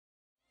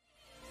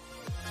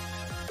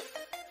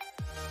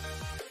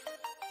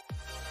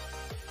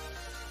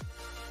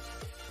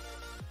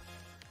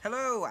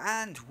Hello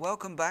and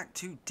welcome back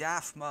to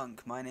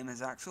Daftmunk. My name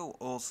is Axel,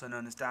 also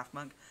known as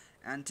Daftmunk,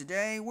 and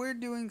today we're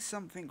doing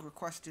something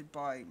requested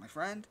by my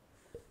friend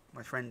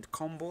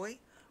Comboy.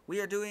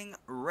 We are doing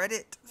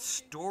Reddit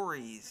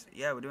stories.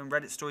 Yeah, we're doing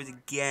Reddit stories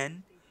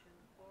again.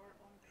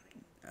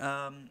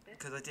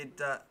 Because I did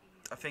that.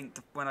 I think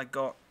when I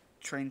got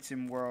Train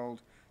Sim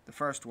World, the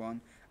first one,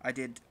 I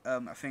did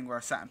a thing where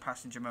I sat in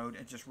passenger mode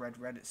and just read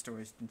Reddit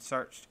stories and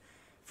searched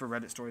for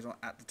Reddit stories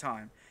at the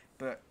time.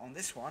 But on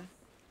this one,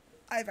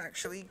 I've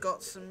actually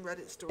got some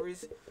Reddit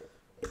stories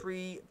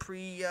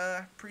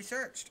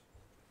pre-searched.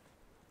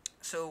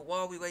 So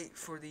while we wait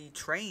for the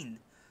train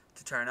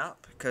to turn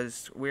up,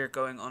 because we're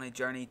going on a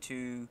journey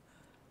to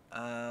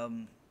where are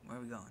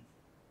we going?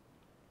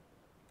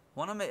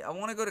 I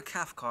want to go to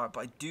Cathcart,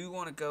 but I do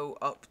want to go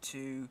up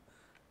to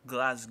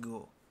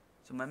Glasgow.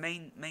 So my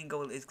main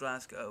goal is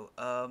Glasgow.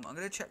 I'm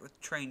gonna check the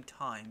train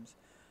times,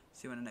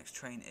 see when the next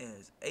train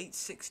is.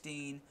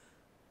 8:16.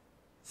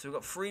 So we've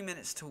got 3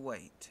 minutes to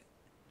wait.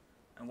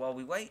 And while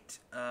we wait,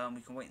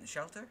 we can wait in the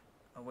shelter.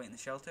 I'll wait in the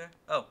shelter.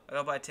 Oh, I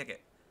gotta buy a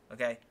ticket.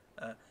 Okay.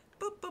 Boop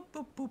boop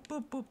boop boop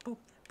boop boop boop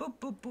boop boop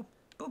boop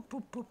boop boop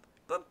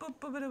boop boop boop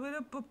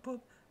boop boop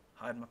boop.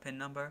 Hide my PIN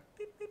number.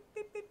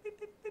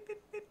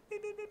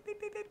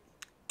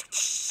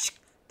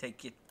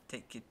 Take your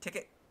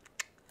ticket.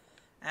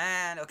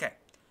 And okay.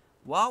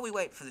 While we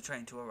wait for the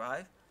train to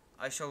arrive,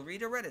 I shall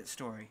read a Reddit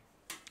story.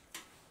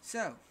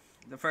 So,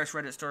 the first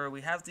Reddit story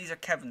we have. These are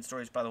Kevin's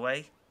stories, by the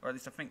way. Or at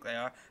least I think they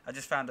are. I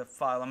just found a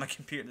file on my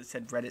computer that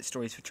said Reddit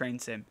stories for Train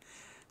Sim.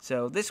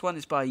 So this one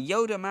is by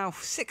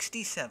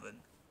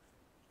YodaMouth67.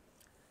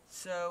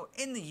 So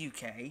in the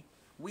UK,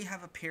 we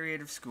have a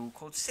period of school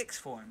called sixth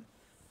form.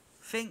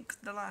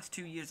 Think the last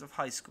 2 years of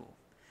high school.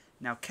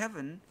 Now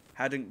Kevin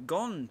hadn't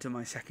gone to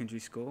my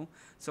secondary school,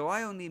 so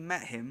I only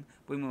met him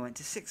when we went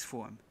to sixth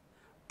form.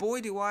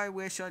 Boy, do I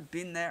wish I'd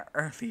been there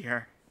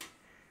earlier.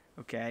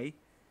 Okay.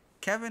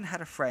 Kevin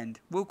had a friend.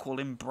 We'll call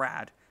him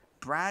Brad.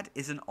 Brad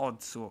is an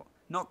odd sort.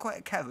 Not quite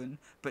a Kevin,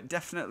 but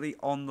definitely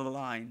on the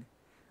line.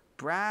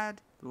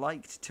 Brad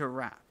liked to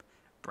rap.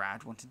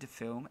 Brad wanted to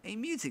film a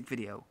music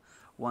video.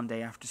 One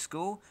day after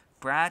school,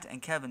 Brad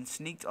and Kevin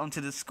sneaked onto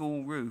the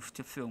school roof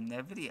to film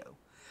their video.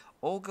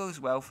 All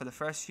goes well for the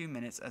first few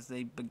minutes as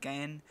they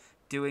began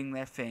doing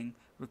their thing,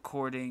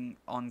 recording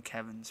on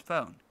Kevin's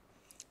phone.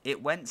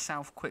 It went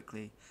south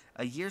quickly.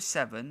 A year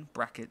 7,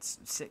 brackets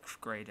 6th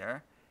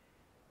grader,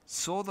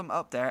 saw them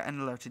up there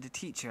and alerted the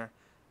teacher.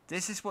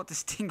 This is what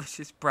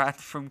distinguishes Brad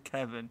from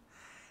Kevin.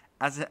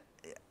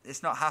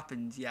 It's not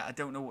happened yet, I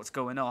don't know what's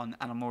going on,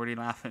 and I'm already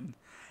laughing.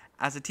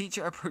 As the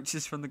teacher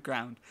approaches from the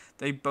ground,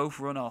 they both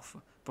run off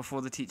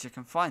before the teacher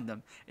can find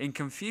them. In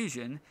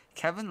confusion,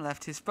 Kevin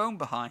left his phone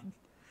behind.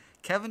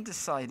 Kevin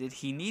decided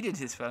he needed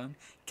his phone.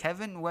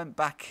 Kevin went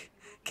back.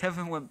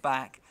 Kevin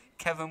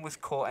was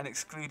caught and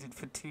excluded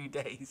for 2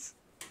 days.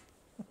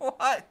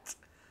 What?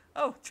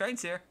 Oh,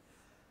 train's here.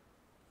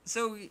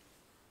 So,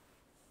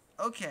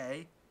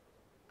 okay.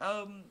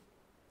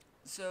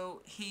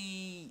 So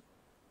he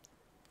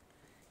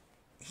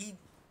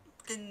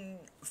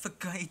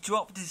forgot, he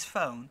dropped his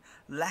phone,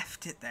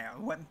 left it there,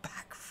 went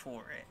back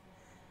for it.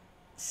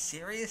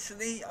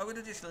 Seriously? I would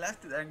have just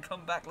left it there and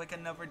come back like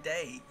another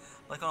day,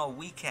 like on a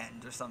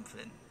weekend or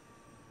something.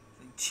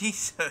 Like,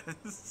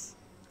 Jesus.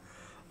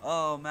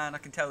 Oh man, I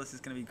can tell this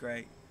is gonna be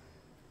great.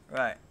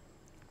 Right,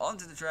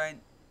 onto the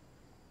train.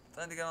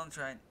 Time to get on the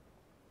train.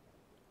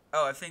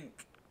 Oh, I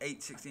think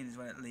 8:16 is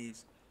when it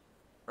leaves.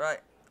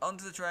 Right,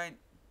 onto the train.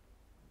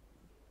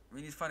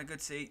 We need to find a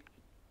good seat.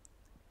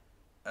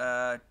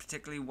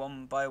 Particularly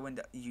one by a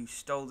window. You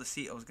stole the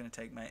seat I was going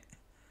to take, mate.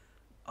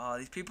 Oh,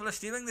 these people are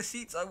stealing the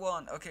seats I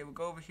want. Okay, we'll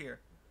go over here.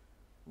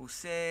 We'll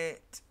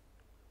sit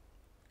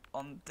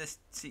on this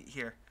seat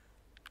here.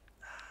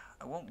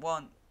 I don't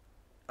want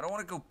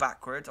to go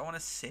backwards. I want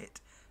to sit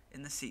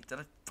in the seat that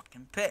I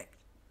fucking picked.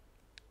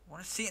 I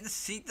want to sit in the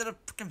seat that I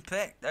fucking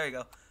picked. There you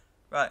go.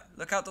 Right,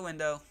 look out the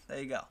window. There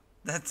you go.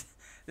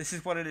 This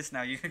is what it is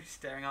now. You're going to be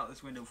staring out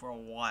this window for a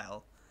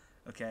while.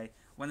 Okay?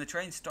 When the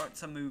train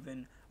starts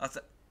moving,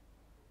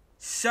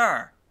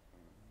 Sir!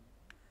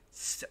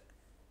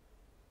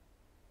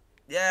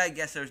 Yeah, I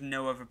guess there's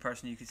no other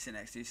person you could sit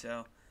next to,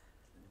 so...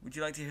 Would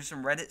you like to hear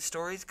some Reddit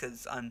stories?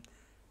 Because I'm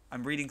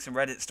reading some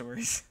Reddit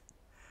stories.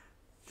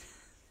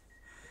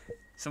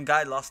 Some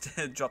guy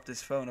dropped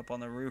his phone up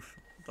on the roof.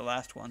 The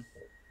last one.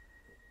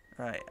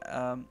 Right,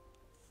 oh,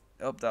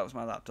 that was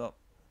my laptop.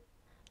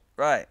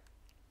 Right.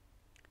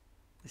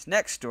 This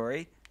next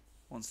story,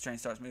 once the train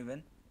starts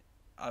moving,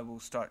 I will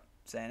start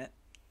saying it.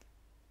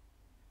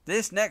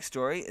 This next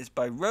story is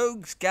by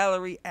Rogues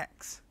Gallery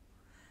X.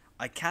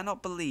 I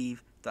cannot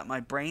believe that my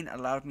brain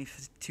allowed me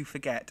to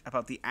forget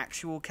about the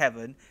actual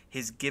Kevin,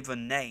 his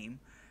given name,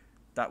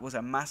 that was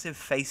a massive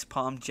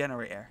facepalm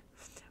generator.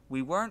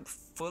 We weren't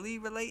fully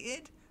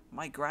related.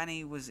 My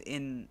granny was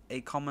in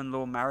a common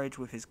law marriage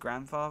with his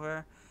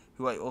grandfather,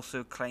 who I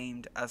also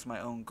claimed as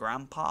my own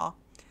grandpa.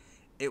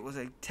 It was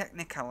a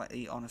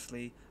technicality,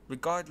 honestly.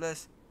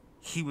 Regardless,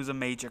 he was a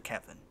major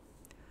Kevin.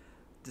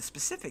 The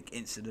specific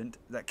incident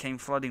that came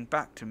flooding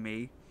back to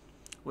me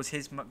was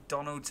his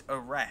McDonald's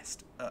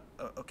arrest.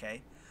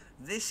 Okay.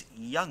 This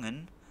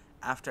young'un,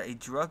 after a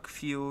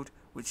drug-fueled,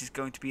 which is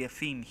going to be a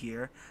theme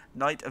here,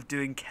 night of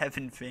doing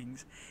Kevin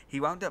things, he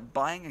wound up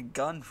buying a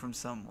gun from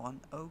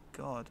someone, oh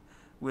god,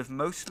 with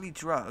mostly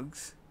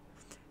drugs,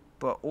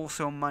 but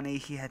also money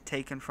he had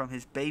taken from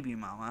his baby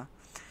mama.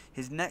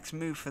 His next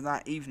move for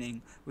that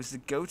evening was to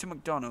go to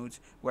McDonald's,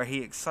 where he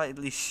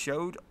excitedly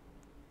showed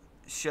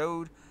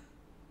the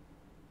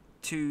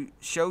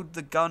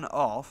gun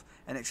off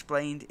and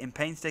explained in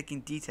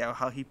painstaking detail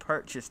how he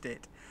purchased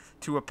it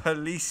to a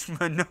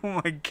policeman.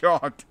 Oh my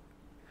god.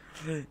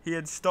 He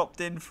had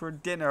stopped in for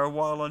dinner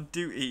while on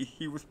duty.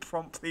 He was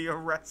promptly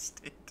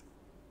arrested.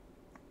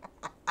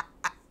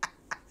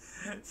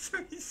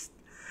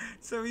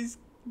 So he's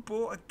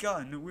bought a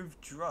gun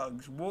with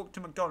drugs, walked to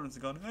McDonald's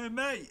and gone, "Hey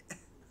mate,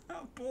 I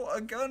bought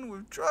a gun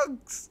with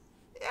drugs."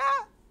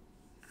 Yeah.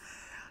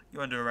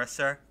 You're under arrest,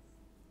 sir.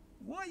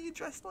 Why are you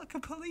dressed like a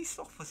police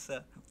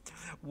officer?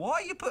 Why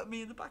are you putting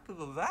me in the back of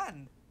a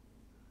van?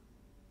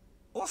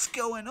 What's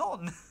going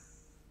on?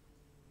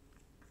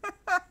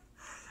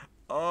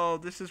 Oh,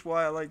 this is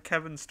why I like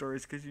Kevin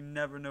stories, because you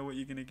never know what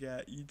you're going to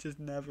get. You just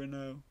never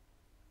know.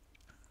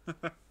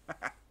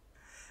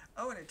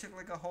 Oh, and it took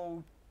like a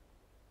whole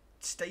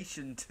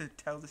station to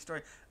tell the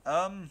story.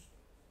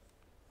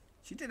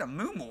 She did a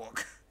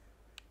moonwalk.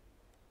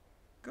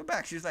 Go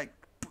back. She was like,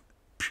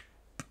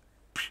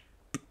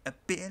 "A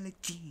Billie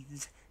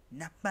Jean's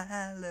not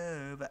my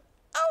lover."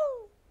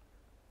 Oh!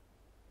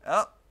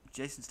 Oh,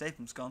 Jason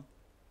Statham's gone.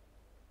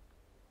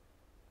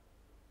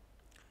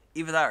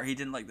 Either that or he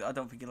didn't like I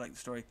don't think he liked the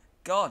story.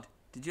 God,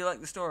 did you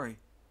like the story?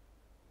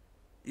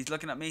 He's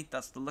looking at me.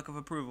 That's the look of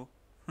approval.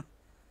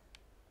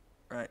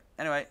 Right.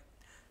 Anyway,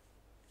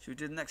 should we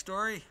do the next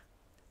story?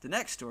 The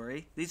next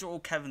story, these are all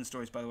Kevin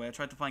stories, by the way. I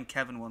tried to find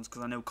Kevin ones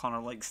because I know Connor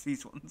likes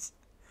these ones.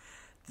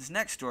 This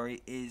next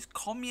story is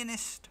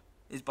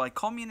by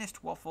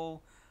Communist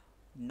Waffle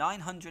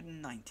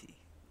 990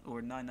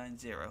 or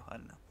 990. I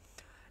don't know.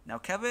 Now,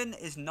 Kevin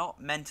is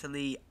not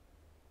mentally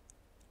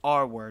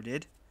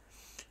R-worded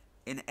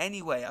in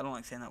any way. I don't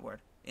like saying that word.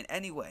 In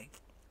any way,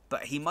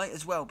 but he might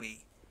as well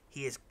be.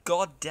 He is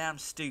goddamn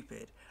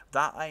stupid.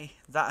 That I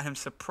am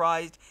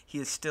surprised he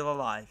is still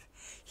alive.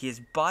 He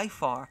is by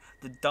far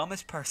the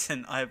dumbest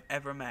person I have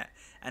ever met,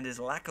 and his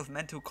lack of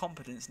mental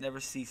competence never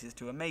ceases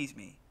to amaze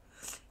me.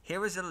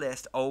 Here is a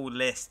list. Oh,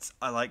 lists.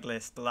 I like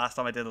lists. The last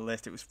time I did a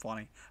list, it was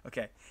funny.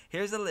 Okay,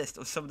 here's a list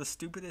of some of the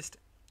stupidest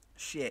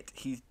shit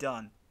he's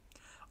done.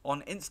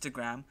 On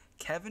Instagram,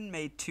 Kevin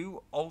made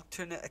 2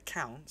 alternate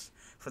accounts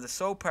for the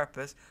sole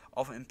purpose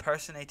of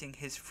impersonating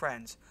his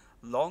friends.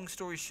 Long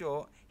story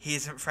short, he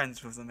isn't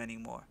friends with them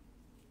anymore.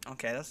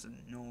 Okay, that's a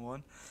normal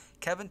one.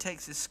 Kevin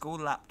takes his school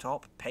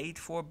laptop, paid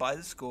for by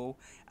the school,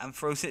 and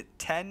throws it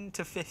 10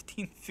 to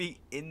 15 feet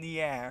in the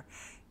air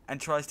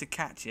and tries to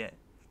catch it.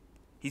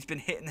 He's been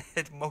hit in the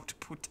head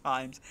multiple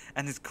times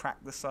and has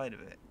cracked the side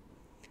of it.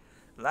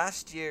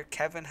 Last year,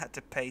 Kevin had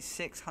to pay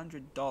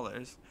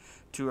 $600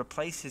 to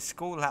replace his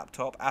school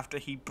laptop after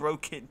he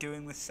broke it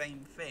doing the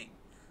same thing.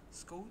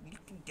 School? You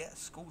can get a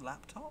school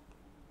laptop?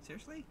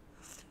 Seriously?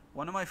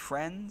 One of my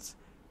friends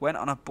went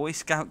on a Boy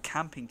Scout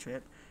camping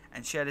trip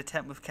and shared a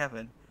tent with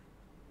Kevin.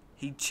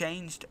 He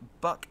changed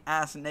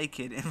buck-ass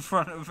naked in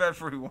front of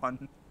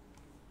everyone.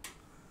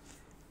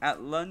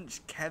 At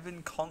lunch,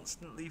 Kevin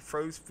constantly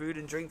throws food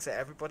and drinks at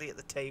everybody at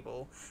the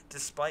table,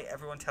 despite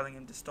everyone telling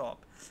him to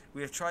stop.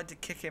 We have tried to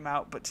kick him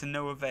out, but to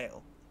no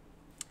avail.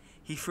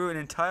 He threw an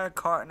entire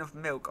carton of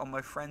milk on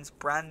my friend's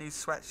brand new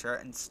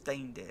sweatshirt and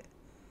stained it.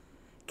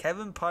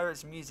 Kevin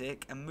pirates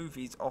music and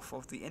movies off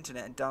of the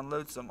internet and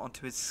downloads them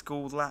onto his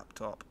school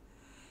laptop.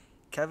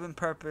 Kevin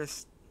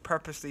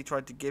purposely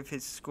tried to give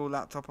his school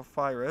laptop a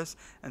virus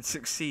and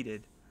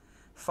succeeded.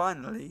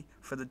 Finally,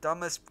 for the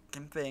dumbest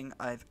thing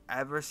I've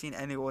ever seen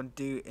anyone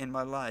do in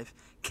my life,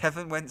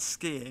 Kevin went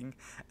skiing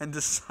and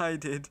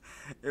decided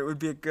it would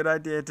be a good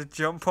idea to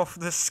jump off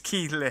the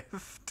ski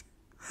lift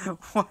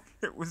while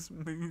it was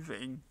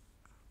moving.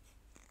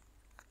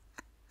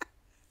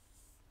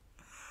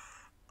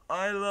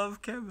 I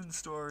love Kevin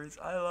stories.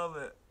 I love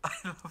it. I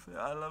love it.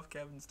 I love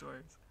Kevin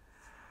stories.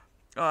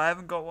 Oh, I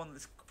haven't got one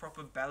that's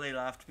proper belly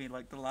laugh to me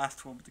like the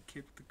last one with the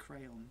kid with the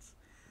crayons.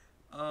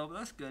 But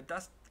that's good.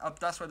 That's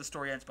where the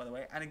story ends, by the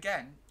way. And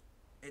again,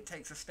 it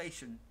takes a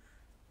station.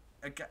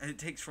 It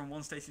takes from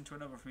one station to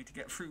another for me to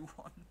get through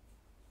one.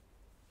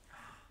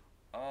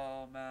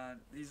 Oh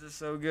man, these are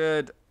so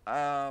good.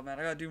 Oh man,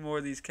 I gotta do more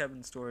of these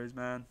Kevin stories,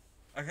 man.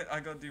 I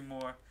gotta do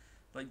more,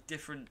 like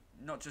different,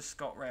 not just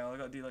ScotRail. I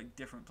gotta do like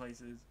different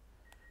places.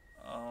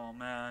 Oh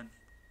man.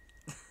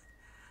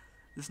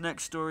 This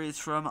next story is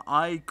from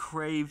I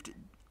Crave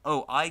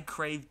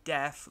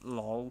Death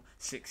lol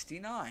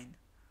 69.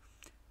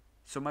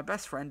 So my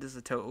best friend is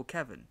a total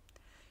Kevin.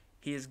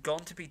 He has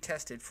gone to be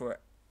tested for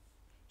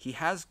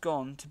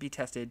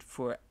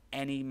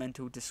any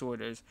mental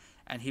disorders,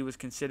 and he was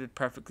considered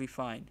perfectly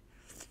fine.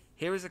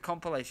 Here is a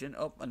compilation,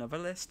 another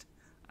list,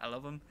 I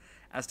love him,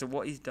 as to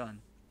what he's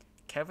done.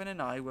 Kevin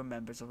and I were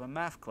members of a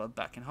math club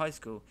back in high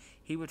school.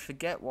 He would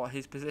forget what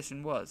his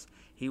position was.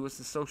 He was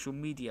the social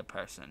media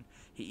person.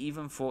 He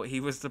even thought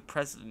he was the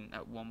president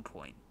at one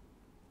point.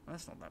 Well,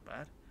 that's not that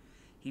bad.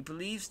 He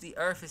believes the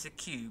Earth is a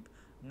cube.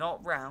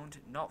 Not round,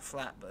 not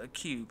flat, but a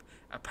cube.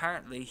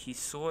 Apparently, he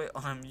saw it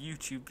on a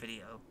YouTube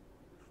video.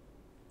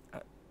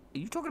 Are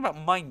you talking about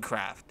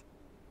Minecraft?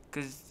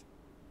 Because,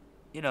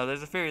 you know,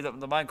 there's a theory that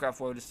the Minecraft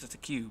world is just a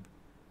cube.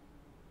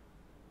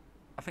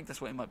 I think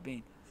that's what it might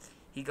be.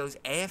 He goes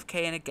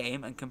AFK in a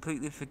game and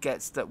completely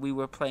forgets that we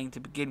were playing to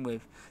begin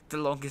with. The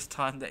longest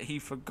time that he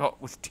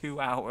forgot was 2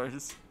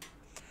 hours.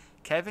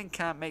 Kevin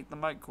can't make the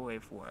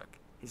microwave work.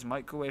 His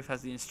microwave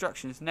has the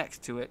instructions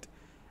next to it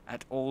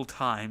at all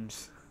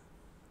times.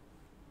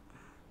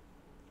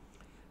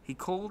 He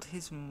called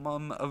his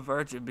mum a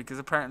virgin because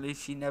apparently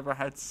she never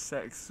had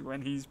sex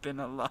when he's been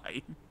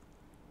alive.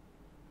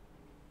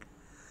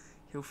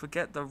 He'll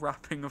forget the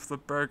wrapping of the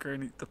burger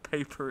and eat the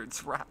paper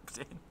it's wrapped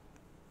in.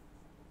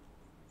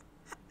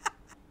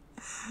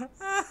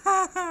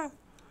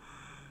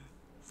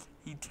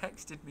 He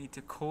texted me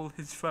to call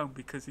his phone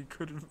because he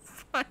couldn't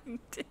find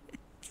it.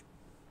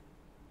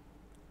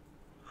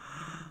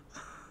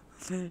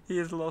 He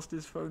has lost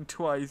his phone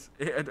twice.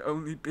 It had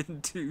only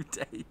been 2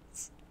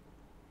 days.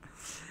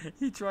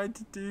 He tried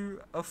to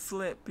do a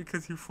flip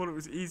because he thought it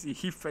was easy.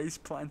 He face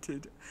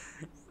planted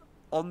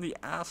on the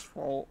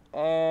asphalt.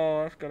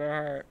 Oh, that's gonna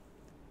hurt.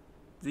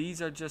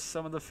 These are just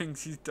some of the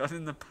things he's done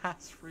in the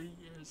past 3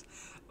 years.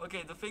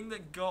 Okay, the thing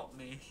that got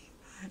me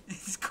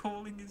is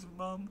calling his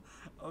mum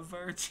a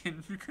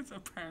virgin because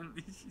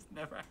apparently she's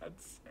never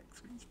had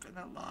sex when he's been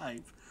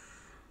alive.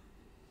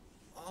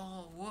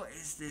 Oh, what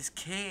is this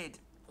kid?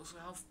 Also,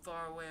 how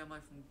far away am I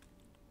from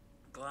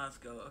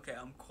Glasgow? Okay,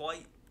 I'm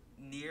quite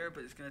near,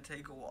 but it's gonna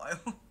take a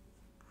while.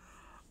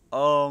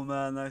 Oh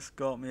man, that's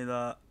got me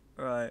that.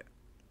 Right.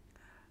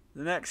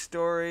 The next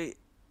story.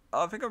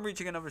 I think I'm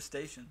reaching another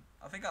station.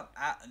 I think I'm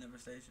at another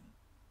station.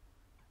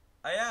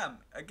 I am.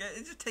 Again,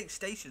 it just takes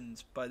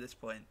stations by this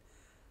point.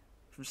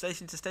 From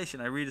station to station,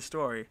 I read a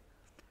story.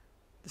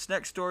 This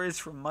next story is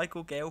from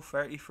Michael Gale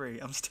 33.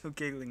 I'm still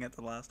giggling at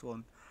the last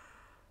one.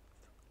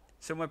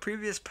 So my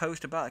previous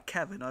post about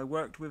Kevin I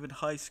worked with in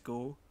high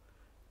school.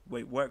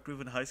 Wait, worked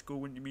with in high school?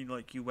 Wouldn't you mean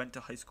like you went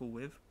to high school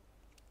with?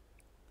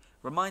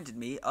 Reminded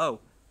me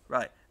about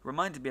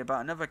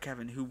another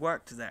Kevin who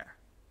worked there.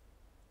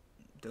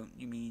 Don't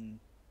you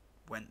mean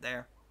went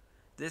there?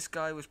 This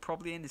guy was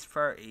probably in his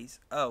 30s.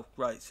 Oh,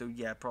 right, so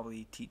yeah,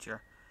 probably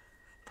teacher.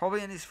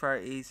 Probably in his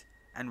 30s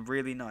and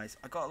really nice.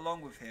 I got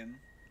along with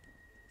him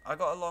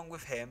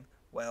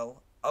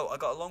well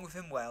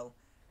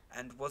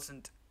and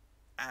wasn't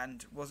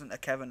a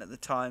Kevin at the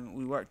time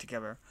we worked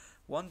together.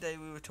 One day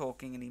we were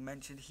talking and he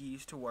mentioned he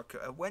used to work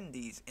at a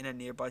Wendy's in a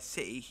nearby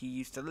city he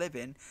used to live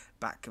in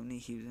back when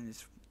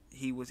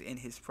he was in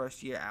his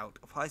first year out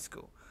of high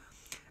school.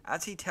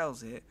 As he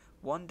tells it,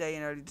 one day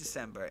in early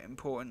December,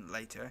 important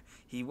later,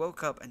 he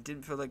woke up and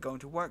didn't feel like going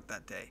to work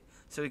that day.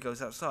 So he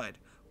goes outside,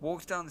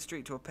 walks down the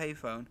street to a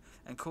payphone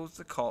and calls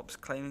the cops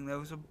claiming there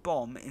was a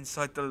bomb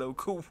inside the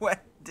local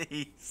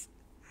Wendy's.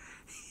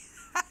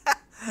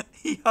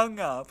 He hung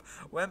up,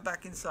 went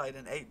back inside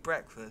and ate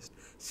breakfast.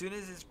 Soon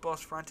as his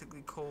boss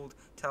frantically called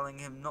telling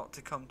him not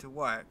to come to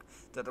work,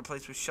 that the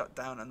place was shut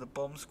down and the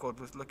bomb squad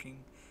was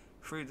looking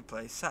through the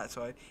place,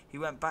 satisfied, he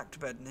went back to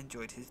bed and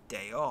enjoyed his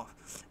day off.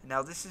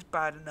 Now this is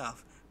bad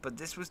enough, but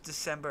this was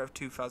December of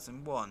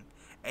 2001,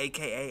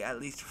 aka at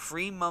least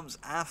 3 months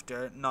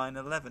after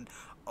 9/11.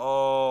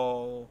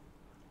 Oh,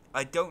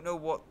 I don't know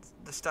what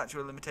the statute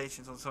of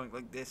limitations on something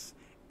like this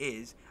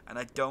is, and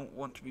I don't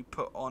want to be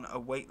put on a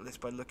wait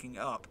list by looking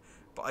up,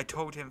 but I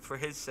told him for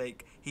his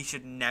sake he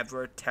should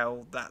never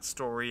tell that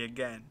story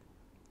again.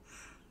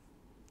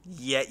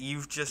 Yet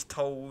you've just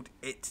told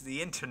it to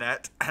the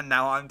internet, and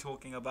now I'm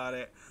talking about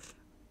it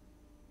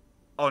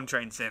on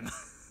Train Sim.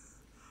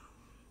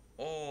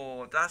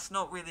 Oh, that's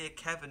not really a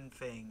Kevin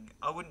thing.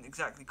 I wouldn't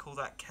exactly call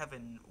that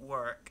Kevin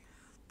work.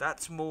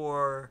 That's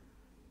more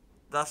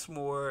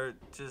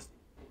just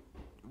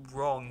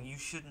wrong. You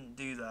shouldn't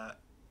do that.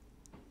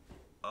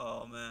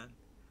 Oh man.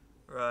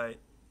 Right,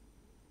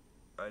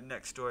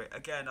 next story.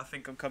 Again, I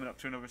think I'm coming up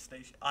to another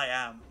station. I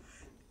am.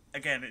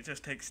 Again, it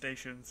just takes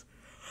stations.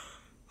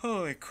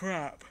 Holy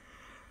crap.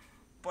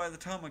 By the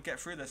time I get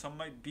through this, I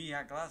might be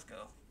at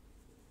Glasgow.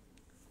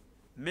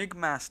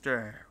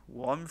 Migmaster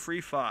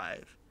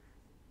 135.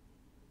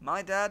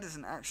 My dad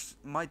isn't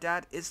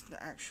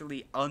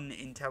actually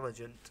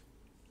unintelligent.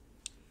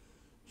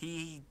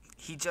 He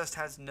just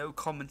has no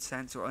common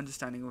sense or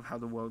understanding of how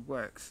the world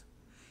works.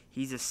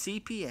 He's a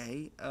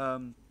CPA,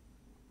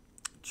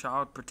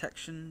 child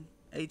protection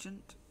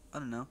agent. I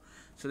don't know.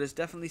 So there's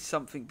definitely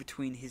something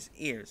between his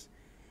ears.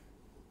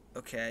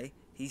 Okay,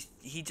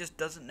 he just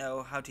doesn't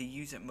know how to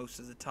use it most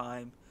of the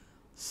time.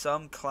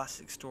 Some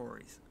classic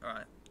stories. All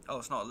right. Oh,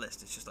 it's not a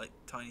list. It's just like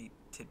tiny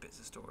tidbits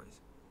of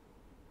stories.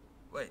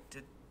 Wait,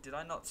 did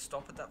I not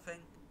stop at that thing?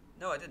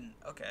 No, I didn't.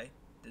 Okay,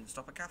 didn't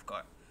stop at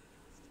Cathcart.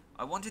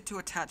 I wanted to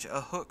attach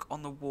a hook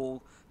on the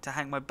wall to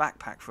hang my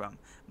backpack from.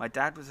 My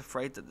dad was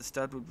afraid that the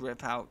stud would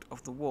rip out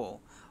of the wall.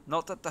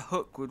 Not that the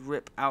hook would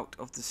rip out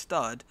of the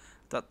stud,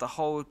 that the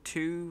whole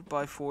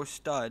 2x4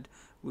 stud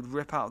would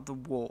rip out of the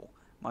wall.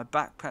 My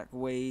backpack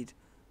weighed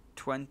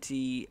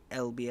 20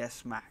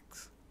 lbs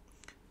max.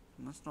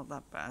 That's not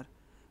that bad.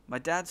 My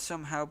dad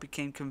somehow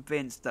became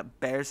convinced that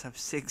bears have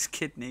 6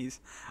 kidneys.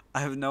 I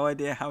have no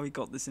idea how he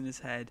got this in his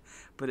head,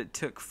 but it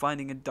took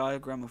finding a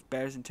diagram of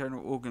bears'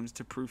 internal organs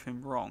to prove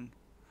him wrong.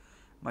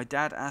 My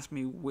dad asked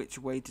me which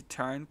way to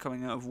turn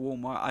coming out of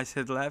Walmart. I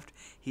said left.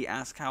 He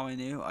asked how I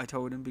knew. I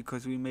told him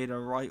because we made a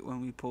right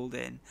when we pulled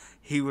in.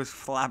 He was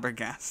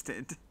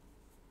flabbergasted.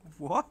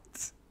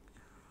 What?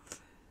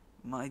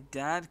 My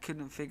dad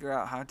couldn't figure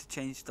out how to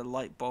change the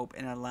light bulb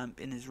in a lamp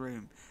in his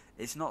room.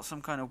 It's not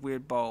some kind of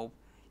weird bulb.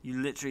 You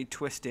literally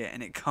twist it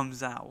and it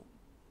comes out.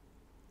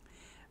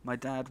 My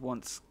dad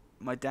once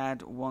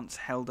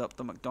held up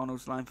the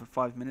McDonald's line for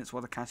 5 minutes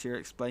while the cashier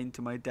explained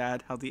to my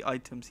dad how the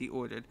items he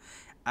ordered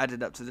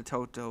added up to the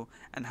total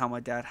and how my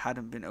dad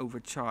hadn't been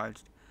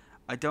overcharged.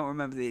 I don't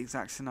remember the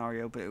exact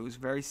scenario, but it was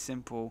very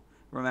simple.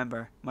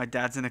 Remember, my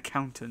dad's an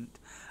accountant.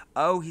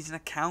 Oh, he's an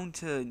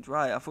accountant.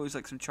 Right, I thought he was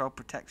like some child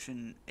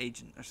protection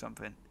agent or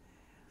something.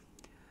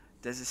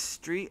 There's a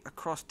street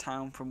across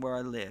town from where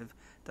I live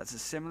that's a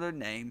similar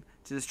name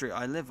to the street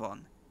I live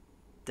on.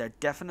 They're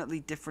definitely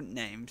different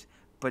names,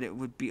 but it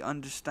would be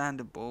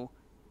understandable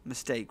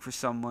mistake for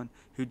someone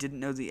who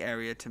didn't know the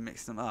area to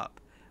mix them up.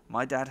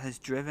 My dad has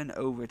driven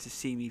over to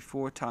see me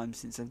 4 times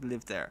since I've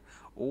lived there.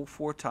 All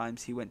 4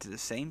 times he went to the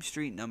same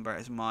street number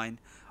as mine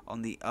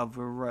on the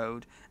other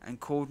road and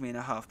called me in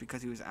a huff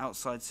because he was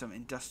outside some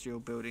industrial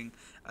building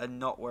and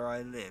not where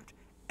I lived.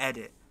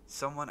 Edit.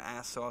 Someone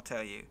asked, so I'll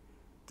tell you.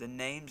 The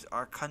names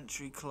are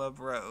Country Club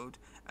Road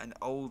and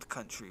Old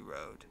Country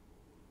Road.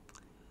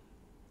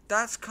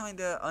 That's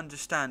kinda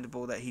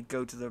understandable that he'd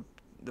go to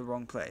the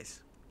wrong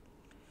place.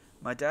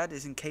 My dad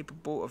is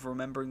incapable of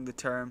remembering the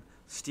term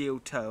steel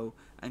toe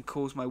and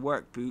calls my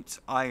work boots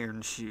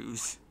iron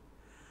shoes.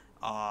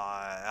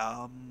 I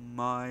am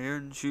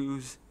iron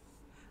shoes.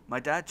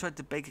 My dad tried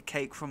to bake a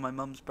cake for my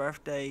mum's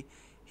birthday.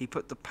 He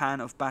put the pan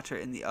of batter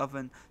in the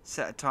oven,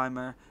 set a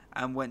timer,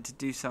 and went to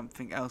do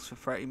something else for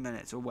 30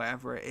 minutes or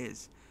whatever it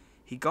is.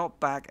 He got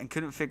back and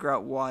couldn't figure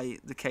out why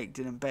the cake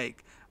didn't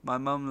bake. My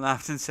mum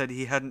laughed and said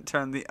he hadn't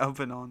turned the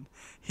oven on.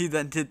 He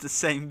then did the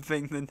same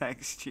thing the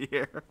next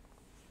year.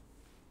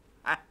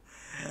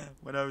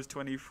 When I was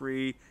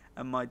 23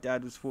 and my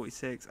dad was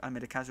 46, I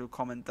made a casual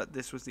comment that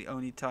this was the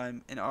only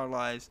time in our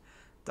lives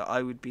that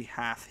I would be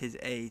half his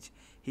age.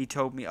 He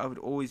told me I would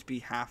always be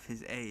half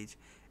his age.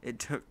 It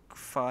took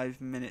 5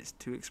 minutes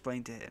to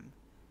explain to him.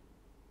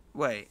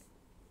 Wait.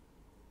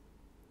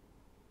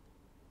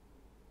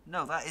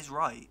 No, that is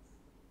right.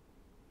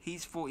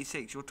 He's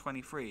 46, you're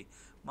 23.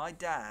 My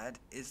dad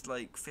is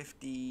like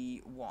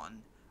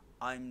 51.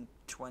 I'm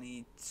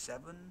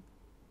 27.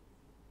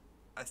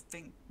 I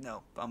think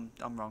no, I'm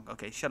wrong.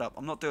 Okay, shut up.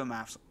 I'm not doing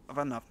maths. I've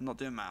had enough. I'm not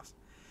doing maths.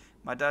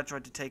 My dad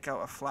tried to take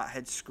out a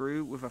flathead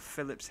screw with a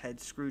Phillips head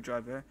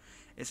screwdriver.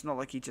 It's not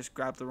like he just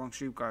grabbed the wrong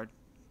screwdriver.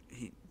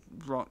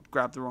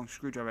 Grabbed the wrong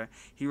screwdriver.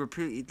 He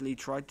repeatedly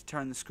tried to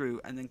turn the screw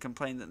and then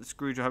complained that the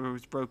screwdriver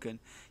was broken.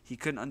 He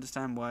couldn't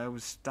understand why I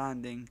was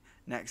standing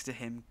next to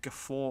him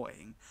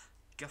guffawing.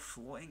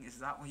 Guffawing? Is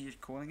that what you're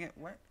calling it?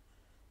 What?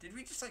 Did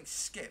we just like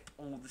skip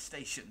all the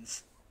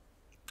stations?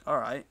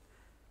 Alright.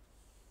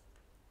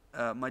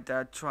 My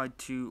dad tried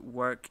to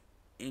work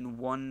in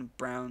one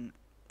brown...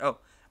 Oh,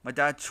 my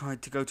dad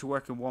tried to go to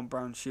work in one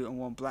brown shoe and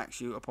one black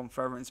shoe. Upon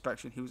further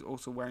inspection, he was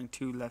also wearing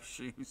 2 left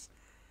shoes.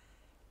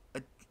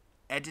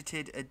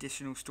 Edited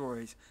additional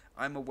stories.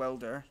 I'm a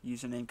welder.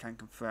 Username can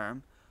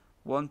confirm.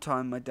 One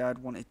time my dad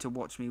wanted to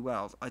watch me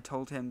weld. I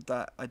told him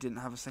that I didn't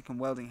have a second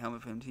welding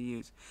helmet for him to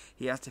use.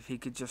 He asked if he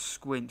could just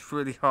squint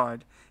really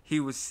hard. He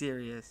was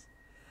serious.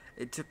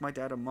 It took my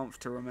dad a month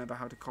to remember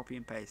how to copy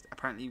and paste.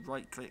 Apparently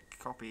right-click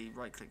copy,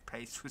 right-click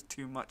paste was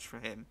too much for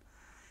him.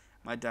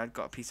 My dad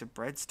got a piece of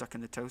bread stuck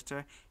in the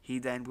toaster. He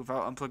then,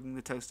 without unplugging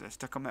the toaster,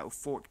 stuck a metal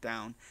fork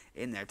down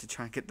in there to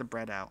try and get the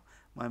bread out.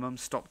 My mum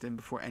stopped him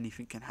before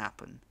anything can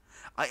happen.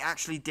 I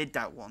actually did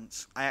that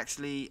once.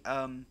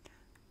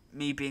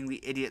 Me being the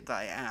idiot that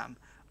I am,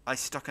 I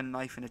stuck a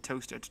knife in a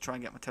toaster to try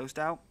and get my toast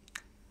out.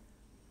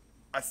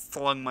 I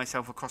flung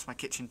myself across my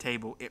kitchen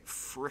table. It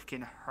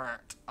freaking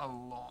hurt a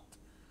lot.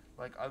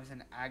 Like, I was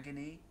in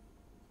agony.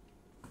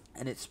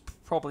 And it's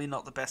probably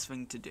not the best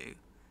thing to do.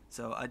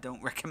 So I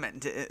don't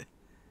recommend it.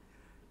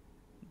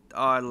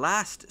 Our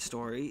last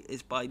story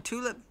is by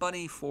Tulip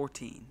Bunny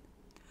 14.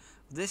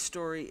 This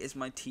story is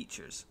my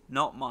teacher's,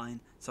 not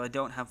mine, so I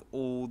don't have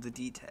all the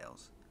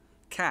details.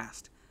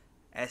 Cast.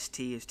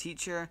 ST is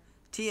teacher,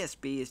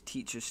 TSB is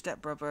teacher's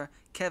stepbrother,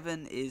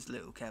 Kevin is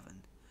little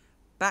Kevin.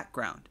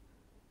 Background.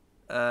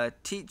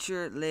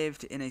 Teacher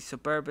lived in a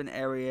suburban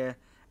area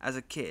as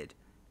a kid.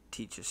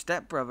 Teacher's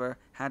stepbrother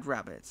had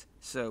rabbits,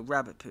 so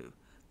rabbit poo.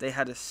 They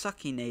had a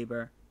sucky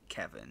neighbor,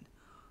 Kevin.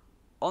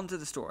 On to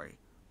the story.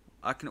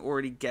 I can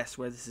already guess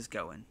where this is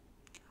going.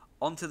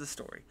 On to the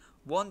story.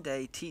 One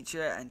day,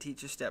 teacher and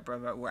teacher's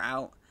stepbrother were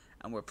out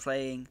and were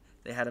playing.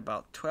 They had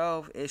about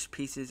 12-ish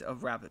pieces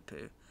of rabbit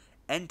poo.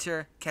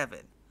 Enter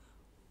Kevin.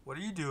 What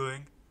are you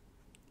doing?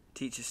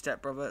 Teacher's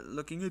stepbrother,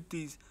 looking at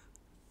these.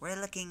 We're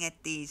looking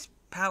at these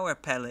power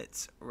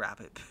pellets,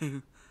 rabbit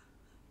poo.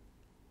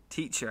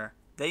 Teacher,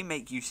 they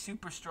make you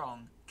super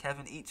strong.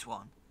 Kevin eats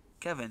one.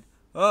 Kevin,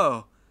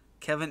 oh.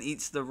 Kevin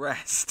eats the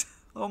rest.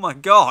 Oh my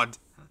god.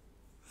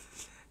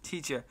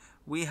 Teacher,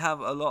 we have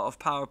a lot of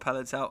power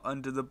pellets out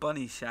under the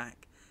bunny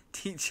shack.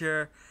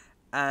 Teacher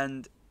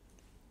and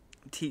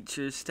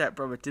teacher's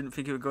stepbrother didn't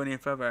think it would go any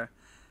further.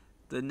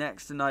 The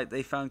next night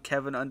they found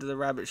Kevin under the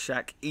rabbit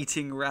shack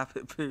eating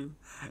rabbit poo.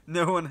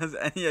 No one has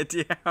any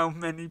idea how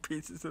many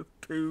pieces of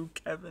poo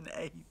Kevin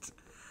ate.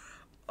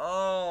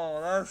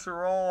 Oh, that's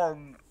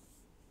wrong.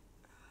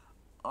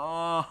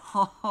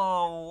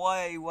 Oh,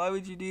 why? Why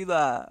would you do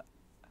that?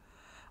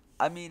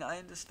 I mean, I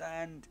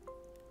understand,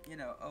 you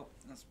know, oh,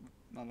 that's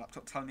my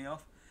laptop telling me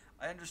off.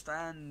 I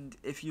understand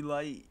if you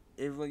like,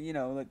 if, you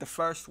know, like the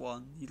first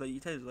one, you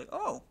taste it, like,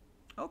 oh,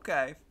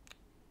 okay,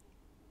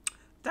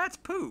 that's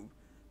poo.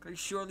 Like,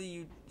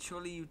 surely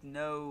you'd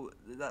know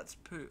that that's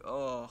poo.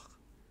 Oh,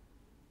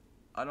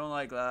 I don't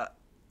like that.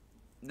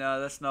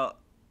 No, that's not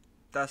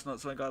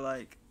something I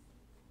like.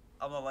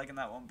 I'm not liking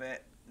that one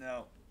bit.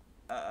 No,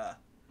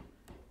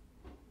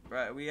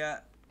 Right, we're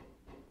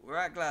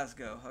at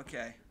Glasgow.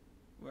 Okay.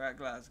 We're at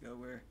Glasgow.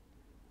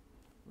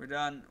 We're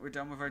done. We're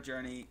done with our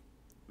journey.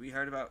 We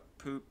heard about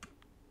poop.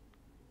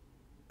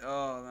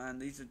 Oh man,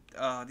 these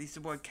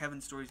are what Kevin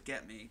stories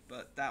get me.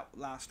 But that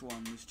last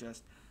one was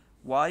just,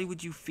 why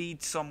would you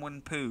feed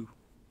someone poo?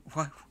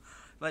 Why?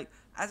 Like,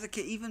 as a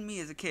kid, even me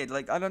as a kid,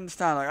 like, I'd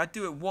understand. Like, I'd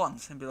do it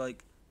once and be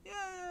like,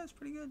 yeah, it's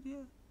pretty good,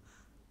 yeah.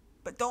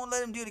 But don't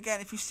let him do it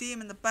again. If you see him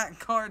in the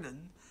back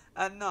garden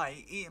at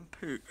night eating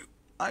poop,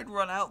 I'd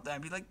run out there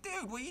and be like,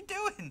 dude, what are you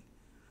doing?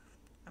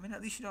 I mean,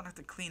 at least you don't have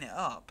to clean it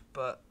up,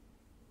 but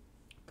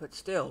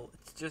still,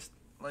 it's just,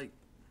 like,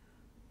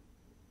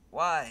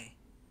 why?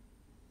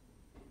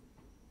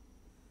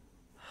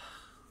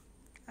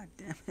 God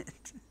damn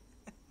it.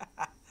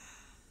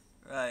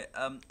 Right,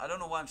 I don't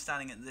know why I'm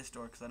standing at this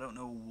door, because I don't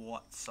know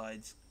what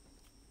side's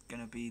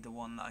gonna be the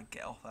one that I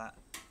get off at.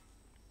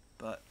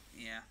 But,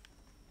 yeah.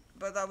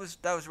 But that was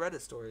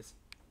Reddit stories.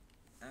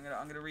 I'm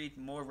gonna read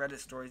more Reddit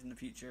stories in the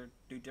future,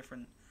 do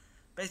different,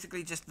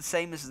 basically just the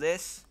same as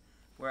this,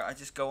 where I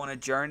just go on a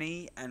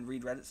journey and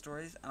read Reddit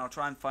stories, and I'll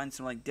try and find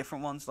some like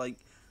different ones, like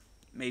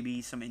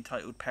maybe some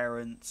entitled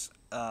parents,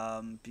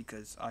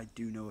 because I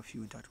do know a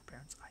few entitled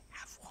parents. I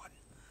have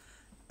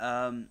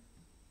one.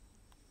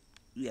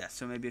 Yeah,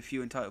 so maybe a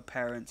few entitled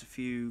parents, a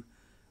few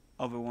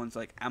other ones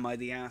like Am I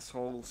the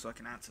Asshole, so I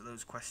can answer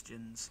those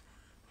questions.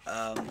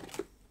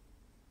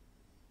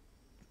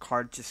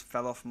 Card just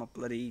fell off my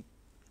bloody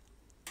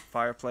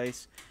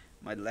fireplace.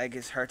 My leg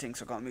is hurting,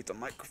 so I can't move the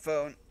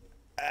microphone.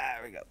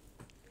 There we go.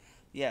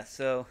 Yeah,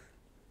 so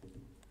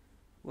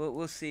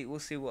we'll see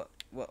what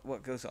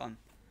goes on.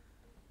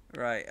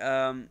 Right.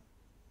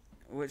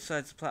 Which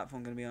side's the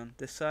platform gonna be on?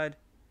 This side?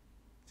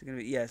 Is it gonna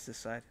be? Yes, this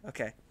side.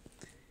 Okay.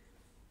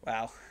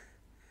 Wow.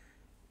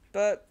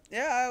 But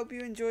yeah, I hope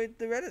you enjoyed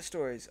the Reddit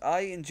stories.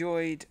 I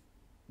enjoyed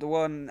the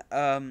one.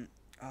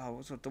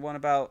 What's the one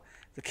about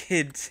the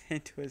kid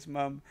saying to his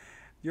mum,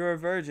 "You're a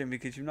virgin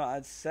because you've not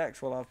had sex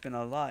while I've been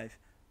alive."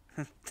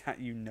 That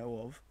you know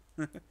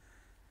of.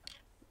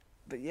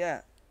 But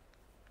yeah,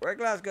 we're at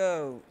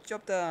Glasgow.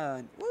 Job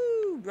done.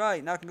 Woo!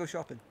 Right, now I can go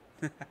shopping.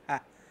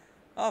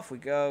 Off we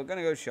go.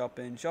 Gonna go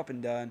shopping.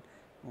 Shopping done.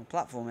 On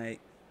platform 8.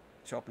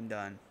 Shopping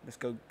done. Let's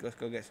go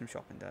get some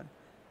shopping done.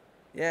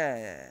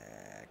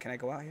 Yeah. Can I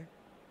go out here?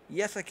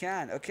 Yes, I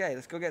can. Okay,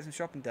 let's go get some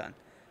shopping done.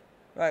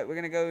 Right, we're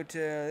gonna go to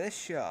this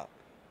shop.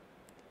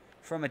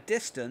 From a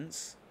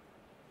distance,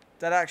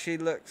 that actually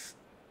looks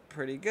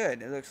pretty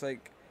good. It looks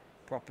like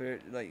proper,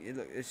 like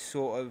it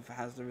sort of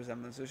has the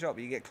resemblance of a shop.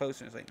 But you get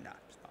closer and it's like, nah,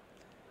 it's not.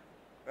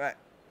 Right.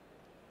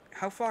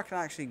 How far can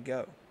I actually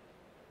go?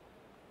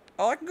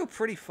 Oh, I can go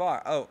pretty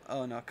far.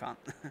 Oh no, I can't.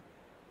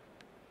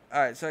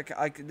 Alright, so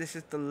this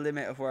is the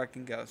limit of where I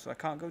can go. So I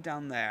can't go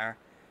down there,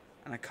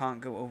 and I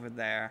can't go over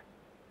there.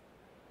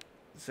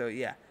 So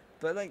yeah,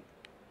 but like,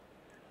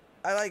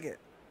 I like it.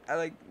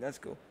 That's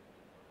cool.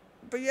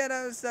 But yeah,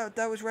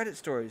 that was Reddit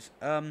stories.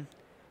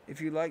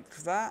 If you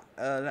liked that,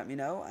 let me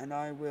know, and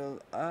I will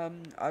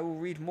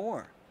read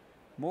more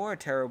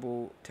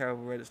terrible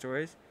Reddit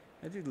stories.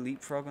 I do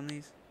leapfrog on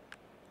these.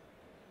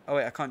 Oh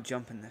wait, I can't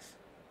jump in this.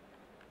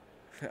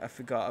 I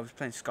forgot. I was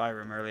playing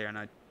Skyrim earlier, and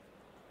I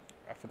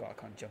forgot I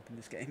can't jump in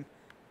this game.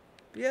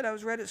 But yeah, that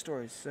was Reddit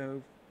stories.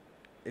 So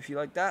if you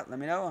like that, let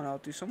me know, and I'll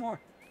do some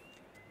more.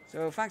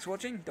 So thanks for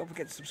watching. Don't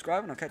forget to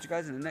subscribe, and I'll catch you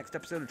guys in the next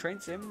episode of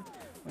Train Sim,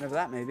 whenever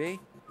that may be.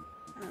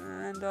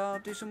 And I'll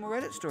do some more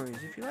Reddit stories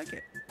if you like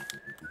it.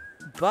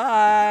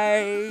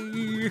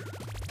 Bye!